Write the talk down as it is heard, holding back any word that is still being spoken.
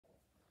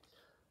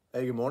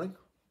Hey, good morning.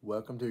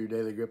 Welcome to your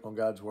daily grip on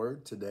God's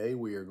Word. Today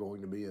we are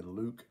going to be in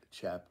Luke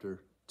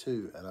chapter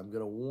 2, and I'm going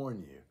to warn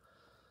you.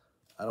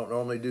 I don't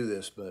normally do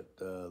this, but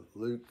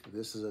Luke,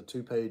 this is a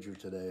two-pager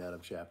today out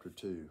of chapter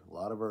 2. A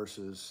lot of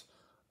verses,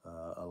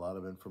 a lot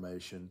of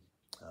information.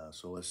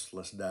 So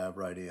let's dive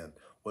right in.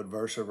 What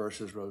verse or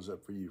verses rose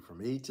up for you? For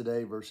me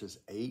today, verses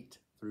 8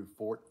 through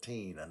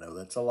 14. I know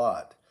that's a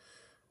lot,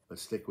 but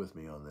stick with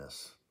me on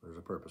this. There's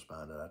a purpose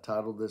behind it. I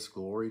titled this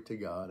Glory to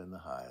God in the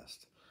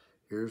Highest.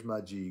 Here's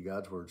my G,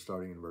 God's Word,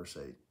 starting in verse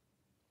 8.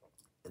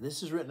 And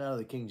this is written out of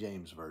the King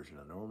James Version.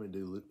 I normally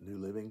do New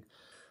Living,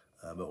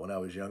 but when I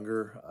was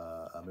younger,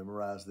 I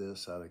memorized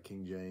this out of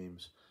King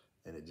James,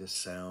 and it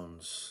just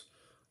sounds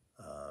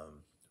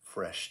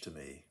fresh to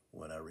me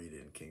when I read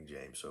it in King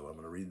James. So I'm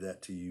going to read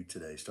that to you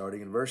today.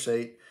 Starting in verse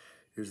 8,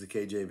 here's the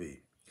KJV.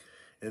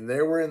 And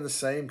there were in the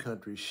same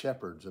country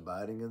shepherds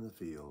abiding in the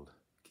field,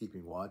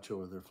 keeping watch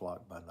over their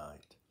flock by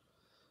night.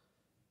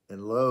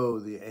 And lo,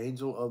 the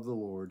angel of the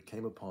Lord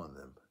came upon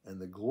them,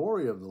 and the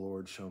glory of the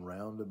Lord shone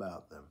round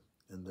about them,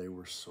 and they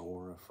were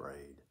sore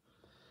afraid.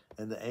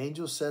 And the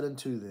angel said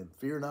unto them,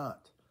 Fear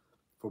not,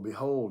 for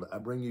behold, I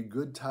bring you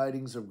good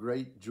tidings of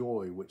great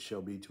joy, which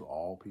shall be to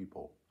all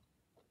people.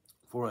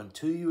 For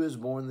unto you is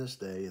born this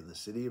day in the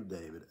city of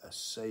David a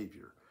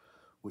Savior,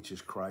 which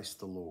is Christ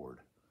the Lord.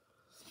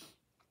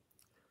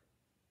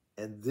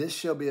 And this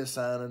shall be a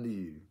sign unto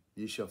you.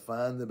 Ye shall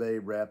find the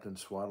babe wrapped in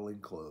swaddling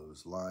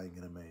clothes, lying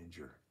in a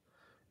manger.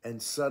 And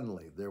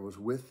suddenly there was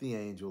with the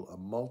angel a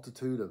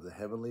multitude of the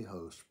heavenly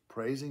host,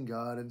 praising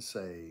God and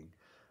saying,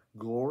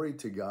 Glory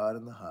to God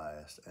in the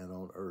highest, and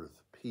on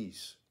earth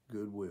peace,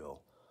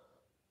 goodwill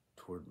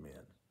toward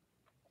men.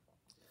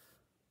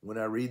 When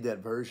I read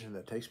that version,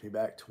 that takes me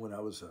back to when I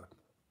was a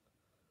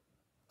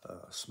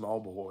small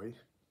boy,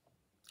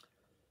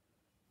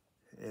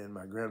 and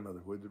my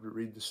grandmother would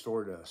read the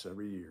story to us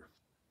every year.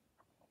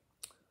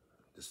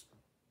 Just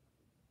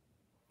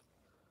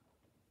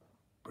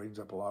brings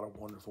up a lot of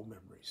wonderful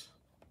memories.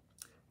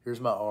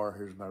 Here's my R,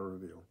 here's my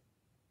reveal.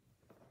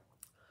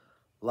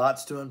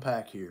 Lots to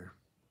unpack here.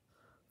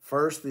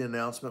 First, the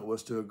announcement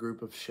was to a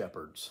group of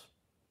shepherds.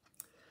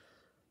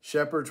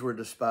 Shepherds were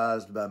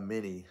despised by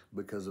many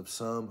because of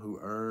some who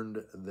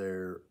earned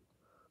their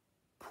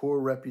poor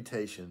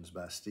reputations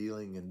by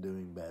stealing and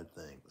doing bad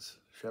things.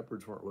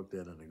 Shepherds weren't looked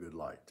at in a good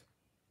light.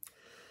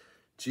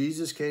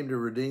 Jesus came to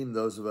redeem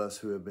those of us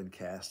who have been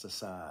cast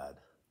aside.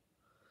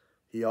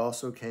 He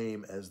also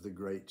came as the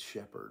great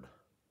shepherd.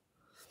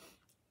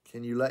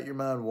 Can you let your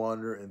mind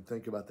wander and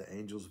think about the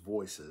angels'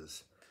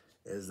 voices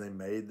as they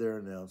made their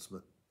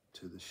announcement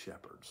to the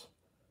shepherds?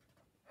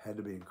 Had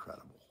to be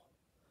incredible.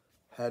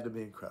 Had to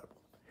be incredible.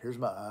 Here's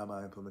my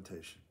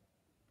implementation.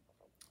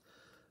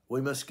 We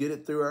must get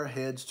it through our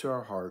heads to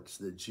our hearts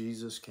that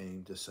Jesus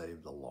came to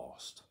save the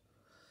lost.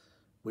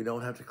 We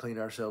don't have to clean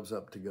ourselves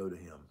up to go to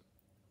him.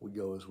 We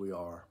go as we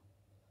are.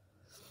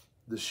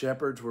 The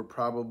shepherds were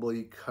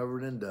probably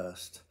covered in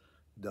dust,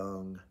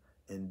 dung,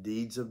 and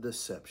deeds of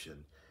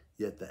deception,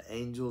 yet the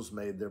angels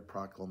made their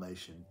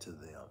proclamation to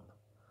them.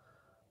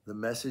 The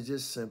message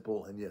is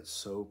simple and yet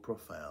so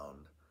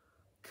profound.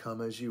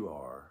 Come as you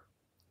are,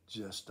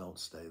 just don't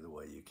stay the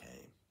way you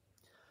came.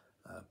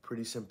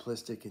 Pretty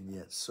simplistic and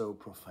yet so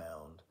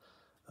profound.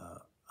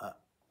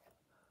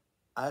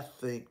 I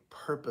think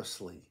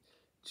purposely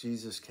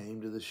Jesus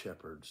came to the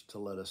shepherds to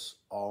let us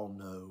all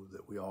know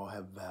that we all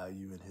have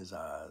value in his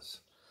eyes.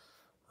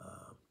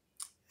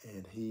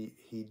 And he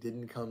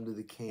didn't come to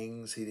the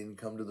kings. He didn't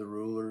come to the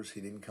rulers.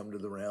 He didn't come to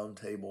the round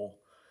table.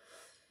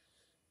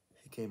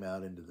 He came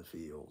out into the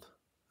field,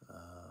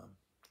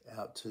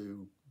 out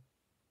to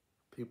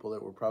people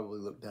that were probably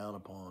looked down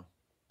upon,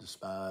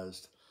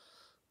 despised,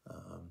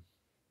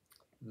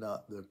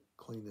 not the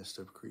cleanest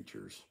of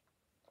creatures.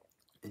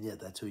 And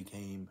yet that's who he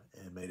came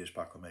and made his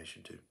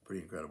proclamation to.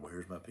 Pretty incredible.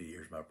 Here's my P,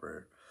 here's my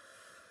prayer.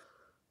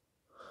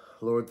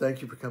 Lord,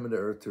 thank you for coming to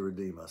earth to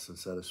redeem us and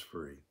set us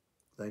free.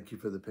 Thank you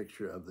for the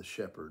picture of the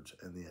shepherds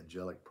and the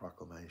angelic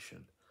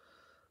proclamation.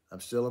 I'm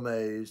still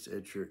amazed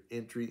at your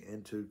entry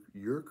into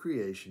your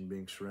creation,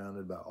 being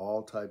surrounded by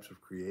all types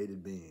of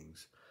created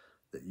beings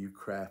that you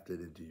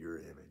crafted into your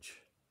image.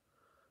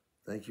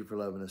 Thank you for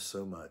loving us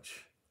so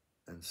much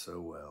and so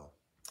well.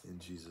 In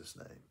Jesus'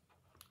 name,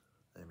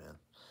 amen.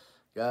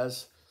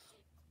 Guys,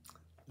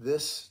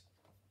 this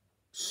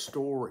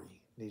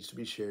story needs to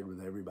be shared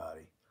with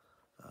everybody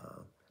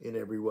in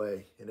every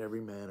way, in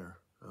every manner.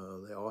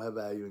 They all have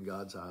value in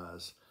God's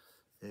eyes,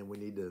 and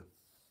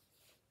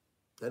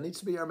that needs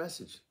to be our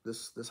message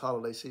this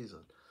holiday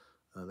season.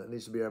 That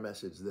needs to be our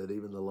message, that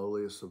even the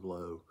lowliest of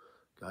low,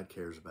 God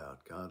cares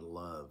about, God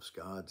loves,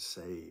 God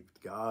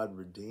saved, God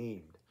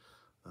redeemed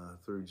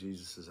through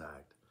Jesus'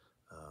 act.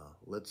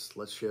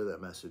 Let's share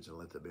that message and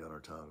let that be on our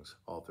tongues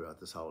all throughout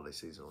this holiday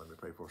season. Let me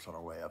pray for us on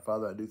our way out.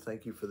 Father, I do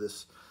thank you for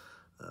this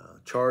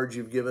charge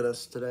you've given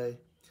us today.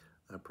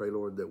 I pray,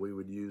 Lord, that we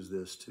would use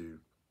this to,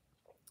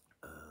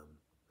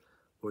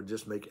 Lord,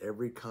 just make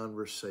every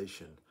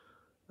conversation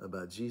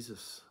about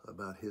Jesus,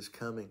 about his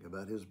coming,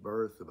 about his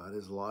birth, about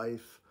his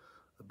life,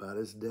 about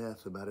his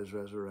death, about his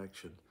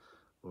resurrection.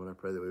 Lord, I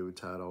pray that we would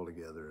tie it all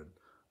together and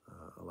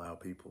allow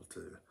people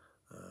to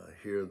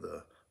hear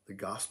the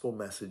gospel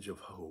message of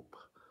hope,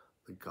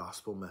 the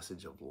gospel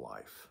message of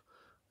life,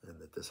 and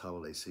that this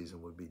holiday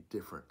season would be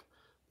different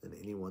than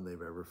anyone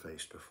they've ever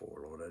faced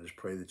before. Lord, I just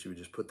pray that you would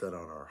just put that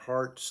on our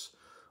hearts,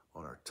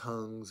 on our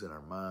tongues, and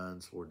our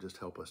minds. Lord, just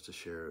help us to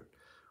share it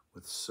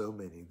with so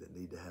many that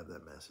need to have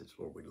that message.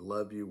 Lord, we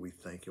love you, we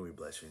thank you, we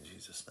bless you in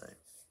Jesus' name.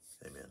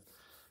 Amen.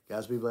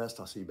 Guys, be blessed.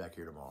 I'll see you back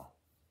here tomorrow.